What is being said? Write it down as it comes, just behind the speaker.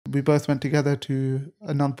we both went together to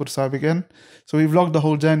Anandpur Sahib again. So we vlogged the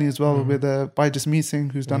whole journey as well with Bhai Jasmeet Singh,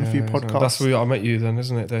 who's done a few podcasts. That's where I met you then,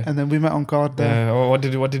 isn't it? There. And then we met on card there. Yeah. What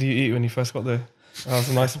did you eat when you first got there? That was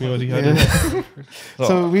a nice meal you had.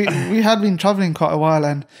 So we had been traveling quite a while,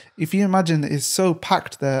 and if you imagine, it's so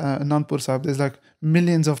packed there at Anandpur Sahib. There's like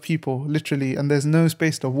millions of people, literally, and there's no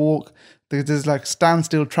space to walk. There's like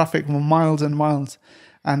standstill traffic for miles and miles.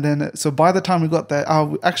 And then, so by the time we got there,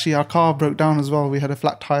 our car broke down as well. We had a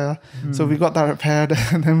flat tire, so we got that repaired.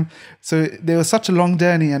 And then, so there was such a long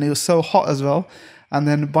journey, and it was so hot as well. And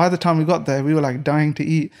then by the time we got there, we were like dying to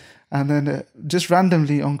eat. And then just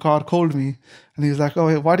randomly Onkar called me, and he was like,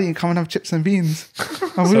 "Oh, why don't you come and have chips and beans?"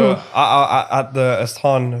 And so at the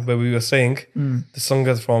Asthan where we were staying, the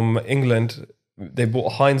Sangat from England, they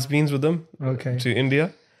brought Heinz beans with them to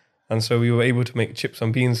India. And so we were able to make chips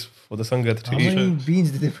and beans for the Sangat to eat. How many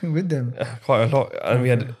beans did they bring with them? Quite a lot. And we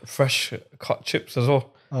had fresh cut chips as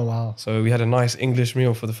well. Oh, wow. So we had a nice English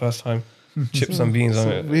meal for the first time. Chips and beans.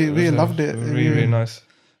 So we loved it. Really, really nice.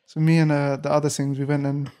 So me and the other Singhs, we went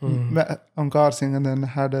and met Onkar Singh and then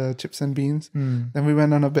had chips and beans. Then we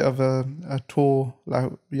went on a bit of a tour,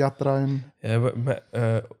 like yatra. Yeah, we met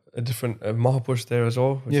a different Mahapurush there as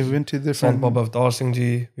well. Yeah, we went to different... Sant Baba Avtar Singh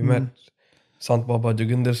Ji. We met Sant Baba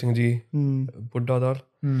Joginder Singh Ji, Buddha Dal.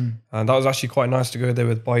 And that was actually quite nice to go there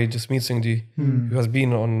with Bhai Jasmeet Singh Ji, who has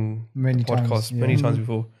been on many podcasts many times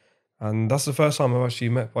before. And that's the first time I've actually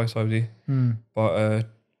met Bhai Sahib Ji. But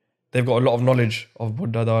they've got a lot of knowledge of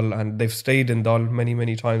Buddha Dal, and they've stayed in Dal many,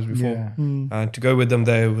 many times before. And to go with them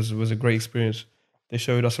there was a great experience. They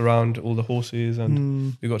showed us around all the horses,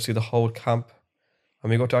 and we got to see the whole camp. And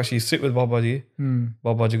we got to actually sit with Baba Ji,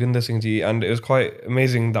 Baba Joginder Singh Ji, and it was quite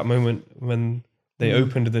amazing that moment when they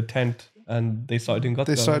opened the tent and they started doing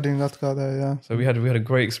Gatka. There, yeah. So we had a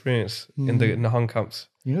great experience in the Nahang camps.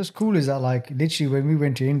 You know what's cool is that, like, literally when we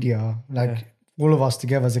went to India, like all of us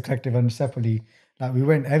together as a collective and separately, like we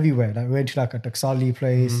went everywhere. Like we went to like a Taksali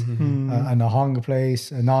place, a Nahang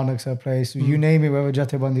place, a Nanaksa place. You name it, wherever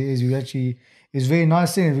Jathebandi is, you actually, it's very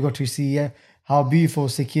nice thing. We got to see how beautiful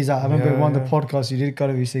Sikhi is. I remember one of the podcasts you did,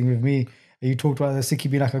 Karavi Singh, with me, you talked about the Sikhi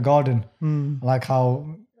being like a garden, like how,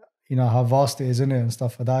 you know, how vast it is, isn't it, and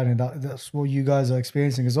stuff like that. And that's what you guys are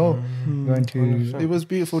experiencing as well. Going to, it was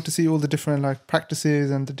beautiful to see all the different like practices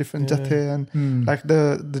and the different jathe and like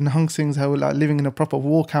the Nahang Singhs who were like living in a proper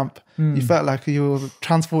war camp. You felt like you were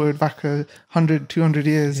transported back 100, 200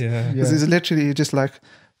 years. Because it's literally just like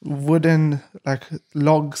wooden like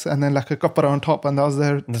logs and then like a copper on top, and that was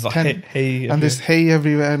their tent. Hay and there's hay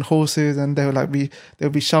everywhere and horses, and they would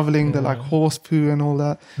be shoveling the like horse poo and all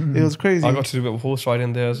that. It was crazy. I got to do a bit of horse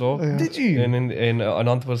riding there as well. Did you? In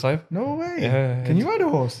Anandpur Sahib. No way. Can you ride a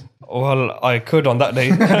horse? Well, I could on that day.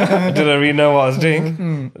 I didn't really know what I was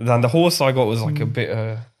doing. Then the horse I got was like a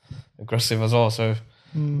bit aggressive as well, so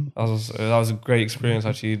that was a great experience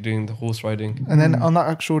actually doing the horse riding. And then on that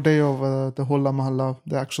actual day of the Holla Mahalla,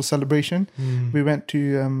 the actual celebration, we went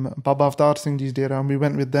to Baba Avtar Singh Ji's Dera, and we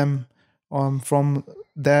went with them from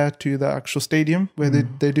there to the actual stadium where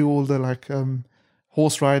they do all the like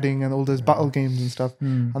horse riding and all those battle games and stuff.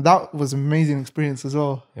 And that was an amazing experience as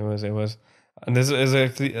well. It was. And there's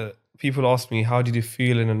people ask me, how did you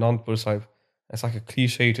feel in Anandpur Sahib? It's like a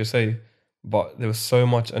cliche to say, but there was so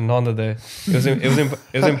much Ananda there.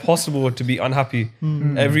 It was impossible to be unhappy.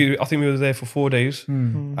 I think we were there for 4 days,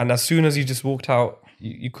 and as soon as you just walked out,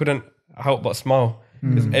 you couldn't help but smile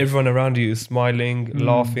because everyone around you is smiling,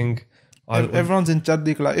 laughing. Everyone's in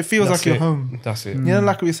Jaddik. Like, it feels like your home. That's it. You know,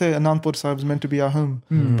 like we say, Anandpur Sahib is meant to be our home,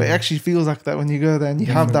 but it actually feels like that when you go there and you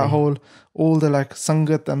have that all the like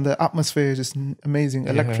sangat and the atmosphere is just amazing,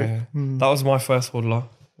 electric. That was my first Holla.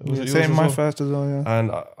 Same, my first as well, yeah. And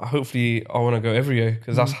hopefully I want to go every year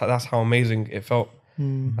because that's how amazing it felt.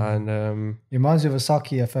 And it reminds me of a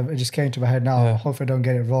Saki. It just came to my head now. I hope I don't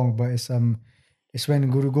get it wrong, but it's when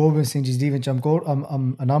Guru Gobind Singh Ji's leaving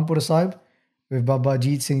Anandpur Sahib with Baba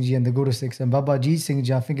Jeet Singh Ji and the Guru Sikhs. And Baba Jeet Singh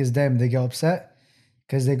Ji, I think it's them, they get upset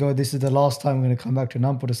because they go, this is the last time we're going to come back to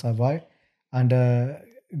Anandpur Sahib, right? And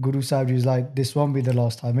Guru Sahib Ji was like, this won't be the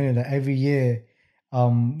last time. Like, every year,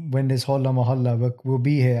 when there's Holla Mahalla, we'll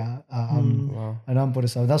be here at Anandpur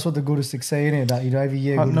Sahib. That's what the Guru Sikhs say, innit? That, you know, every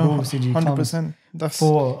year Guru Gobind Singh Ji comes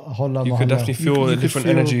for Holla Mahalla. You could definitely feel a different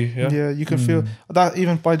energy. Yeah, you could feel that.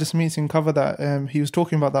 Even by just meeting cover that, he was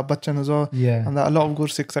talking about that Bachchan as well. Yeah, and that a lot of Guru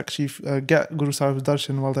Sikhs actually get Guru Sahib's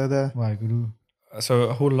darshan while they're there. Why Guru?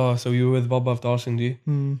 So Holla, so we were with Baba Avtar Singh Ji,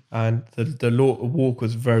 and the walk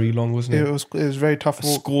was very long, wasn't it? It was very tough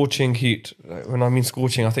walk. Scorching heat. When I mean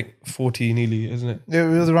scorching, I think 40 nearly, isn't it?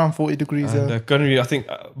 Yeah, it was around 40 degrees. And Gunnery, I think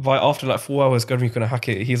after like 4 hours, Gunnery couldn't hack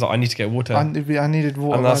it. He's like, I need to get water. I needed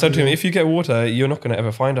water. And I said to him, if you get water, you're not going to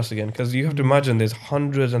ever find us again, because you have to imagine there's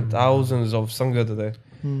hundreds and thousands of Sangat there.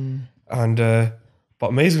 And but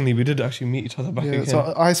amazingly, we did actually meet each other back again.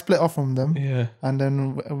 So I split off from them. Yeah. And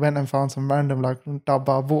then went and found some random like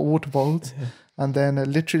dabba water bottles. Yeah. And then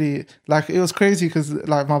literally, like, it was crazy because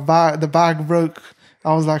like the bag broke.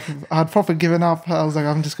 I was like, I had proper given up. I was like,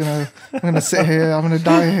 I'm gonna sit here. I'm gonna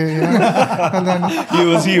die here. Yeah? And then he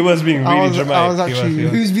was being really dramatic. I was actually,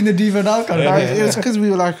 who's been the diva now? It was because we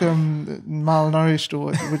were like malnourished,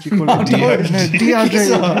 or what do you call it?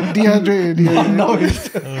 Dehydrated.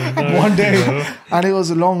 Malnourished. One day, and it was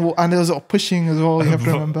a long walk, and there was pushing as well. You have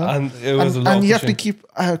to remember, and it was a lot and of you have to pushing. keep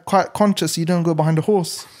quite conscious. You don't go behind a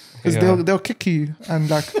horse. Because they'll kick you, and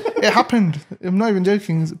like it happened. I'm not even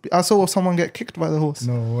joking. I saw someone get kicked by the horse.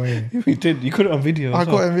 No way. We did. You got it on video. I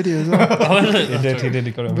got it on video as well. He did.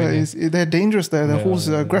 He got it on But video. they're dangerous there. The horses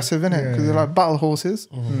are aggressive, innit? Because they're like battle horses.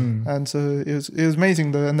 And so it was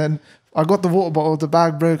amazing though. And then I got the water bottle. The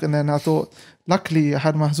bag broke, and then I thought, luckily I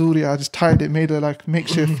had my Hazuri. I just tied it, made a like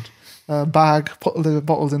makeshift bag, put the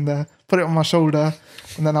bottles in there, put it on my shoulder,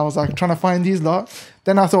 and then I was like trying to find these lot.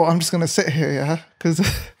 Then I thought, I'm just gonna sit here, because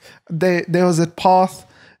there was a path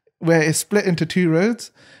where it split into two roads,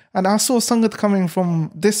 and I saw Sangat coming from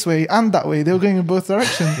this way and that way. They were going in both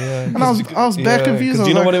directions, and I was bare confused. Do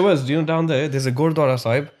you know what it was? Do you know down there's a Gurdwara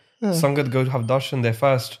Sahib? Yeah. Sangat go have darshan there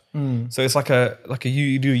first, so it's like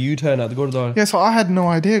you do a U-turn at the Gurdwara. Yeah, so I had no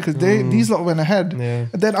idea because these lot went ahead. Yeah.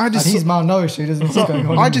 And then he's malnourished, so he doesn't know what's going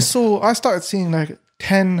on. I started seeing like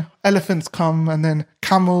 10 elephants come, and then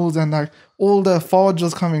camels, and like all the forage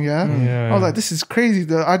was coming. I was like, this is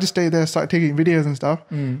crazy. I just stayed there, started taking videos and stuff,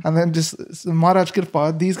 and then just Maharaj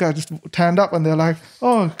Kirpa, these guys just turned up, and they're like,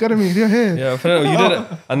 oh, Garami, you're here. Yeah, you did it.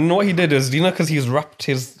 And what he did is, because he's wrapped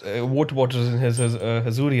his water bottles in his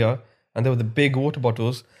Hazuriya, and they were the big water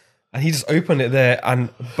bottles, and he just opened it there, and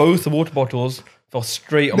both the water bottles fell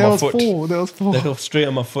straight on my foot. There was four. They fell straight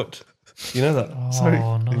on my foot. You know that? Sorry.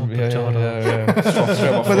 Oh no, Yeah.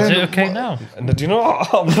 But Is then, it okay now? And do you know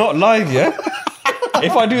what? I'm not live, yeah?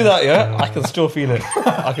 If I do that, I can still feel it.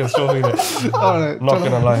 all right, Not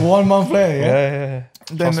gonna lie. 1 month later, Yeah.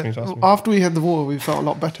 then Trust me. after we had the water, we felt a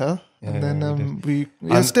lot better. And then it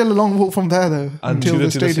was still a long walk from there though, until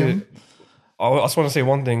the stadium. I just want to say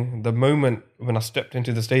one thing. The moment when I stepped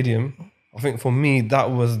into the stadium, I think for me,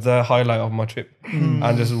 that was the highlight of my trip.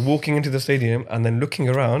 And just walking into the stadium and then looking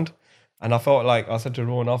around. And I felt like, I said to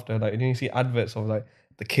Rowan after, like, you see adverts of like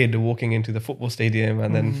the kid walking into the football stadium,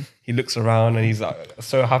 and then he looks around and he's like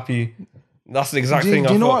so happy. That's the exact thing.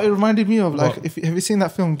 Do you know what it reminded me of? Like, have you seen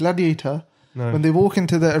that film Gladiator? No. When they walk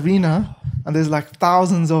into the arena and there's like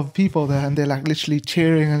thousands of people there, and they're like literally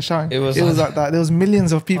cheering and shouting. It was like that. There was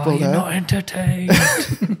millions of people there. You're not entertained.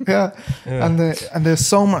 Yeah. And there's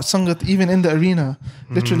so much Sangat even in the arena.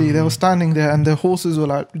 Literally, they were standing there, and the horses were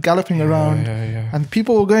like galloping around, and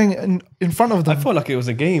people were going in front of them. I felt like it was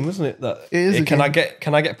a game, wasn't it? That it is. Can I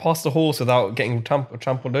get past the horse without getting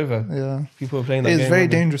trampled over? Yeah. People were playing that game. It's very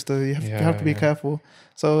dangerous though. You have to be careful.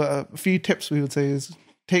 So a few tips we would say is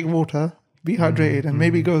take water, be hydrated, and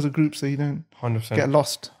maybe go as a group so you don't 100%. get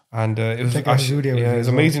lost. And it was actually, it was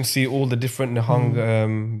amazing to see all the different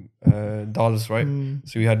Nihang dals, right?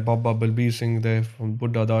 So we had Baba Balbir Singh there from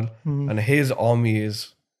Buddha Dal, and his army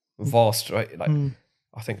is vast, right? Like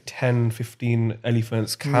I think 10, 15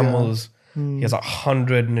 elephants, camels. He has like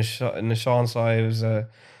 100 Nishan Sahibs.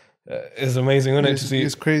 It's amazing, isn't it? To see.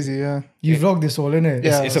 It's crazy, yeah. You vlogged this all, innit?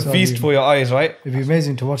 Yeah. It's a feast for your eyes, right? It'd be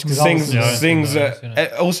amazing to watch. Sings.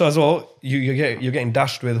 Also as well, you're getting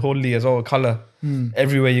dashed with holy as well, color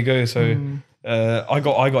everywhere you go. So I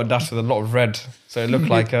got dashed with a lot of red, so it looked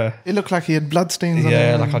like it looked like he had blood stains on him.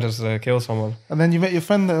 Yeah, like I just killed someone. And then you met your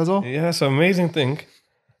friend there as well. Yeah, so amazing thing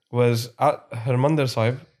was at Harmandir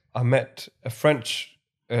Sahib, I met a French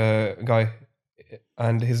guy,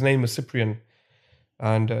 and his name was Cyprian.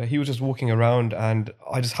 And he was just walking around, and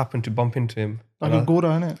I just happened to bump into him. Like a Gora,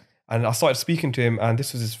 innit? And I started speaking to him, and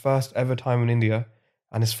this was his first ever time in India,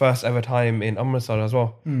 and his first ever time in Amritsar as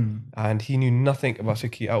well. And he knew nothing about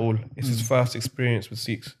Sikhi at all. It's his first experience with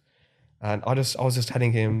Sikhs. And I was just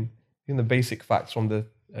telling him the basic facts from the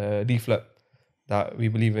leaflet, that we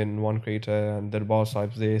believe in one creator, and Darbar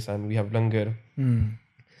Sahib's this, and we have Langar.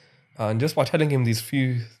 And just by telling him these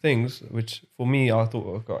few things, which for me I thought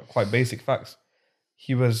were quite basic facts,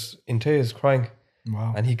 he was in tears, crying.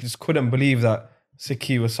 Wow. And he just couldn't believe that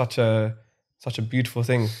Sikhi was such a such a beautiful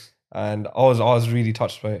thing. And I was really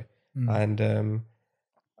touched by it. And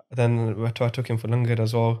then I took him for langar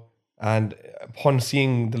as well. And upon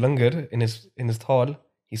seeing the langar in his thal,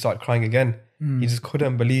 he started crying again. He just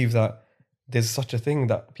couldn't believe that there's such a thing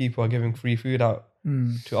that people are giving free food out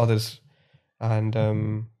to others. And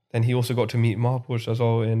then he also got to meet Mahapurush as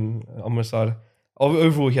well in Amritsar.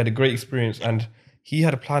 Overall, he had a great experience, and he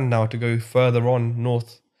had a plan now to go further on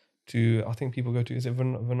north to, I think people go to, is it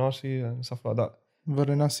Varanasi and stuff like that?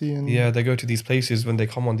 Varanasi and yeah, they go to these places when they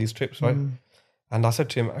come on these trips, right? And I said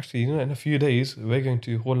to him, actually, in a few days, we're going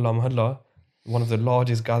to Holla Mahalla, one of the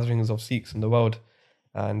largest gatherings of Sikhs in the world.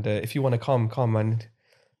 And if you want to come. And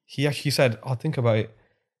he actually said, I'll think about it.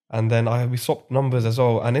 And then we swapped numbers as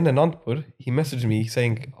well. And in Anandpur, he messaged me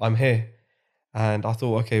saying, I'm here. And I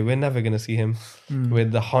thought, okay, we're never going to see him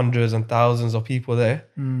with the hundreds and thousands of people there.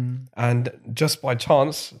 And just by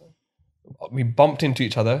chance, we bumped into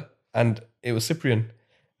each other, and it was Cyprian.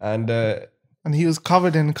 And he was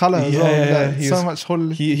covered in colour as well. Yeah.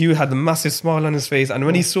 He had the massive smile on his face. And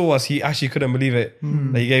when he saw us, he actually couldn't believe it.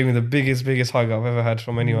 He gave me the biggest hug I've ever had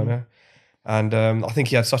from anyone. Yeah? And I think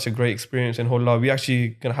he had such a great experience in Holla. We actually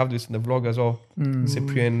going to have this in the vlog as well.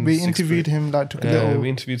 Cyprian. We interviewed him, took a little... we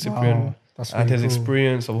interviewed Cyprian and his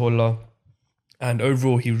experience of Holla. And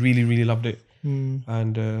overall, he really, really loved it.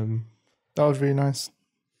 And that was really nice.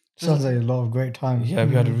 Sounds like a lot of great time. Yeah,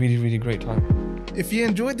 we had a really, really great time. If you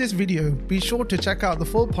enjoyed this video, be sure to check out the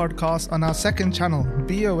full podcast on our second channel,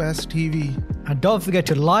 BOS TV. And don't forget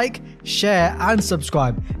to like, share and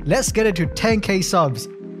subscribe. Let's get it to 10k subs.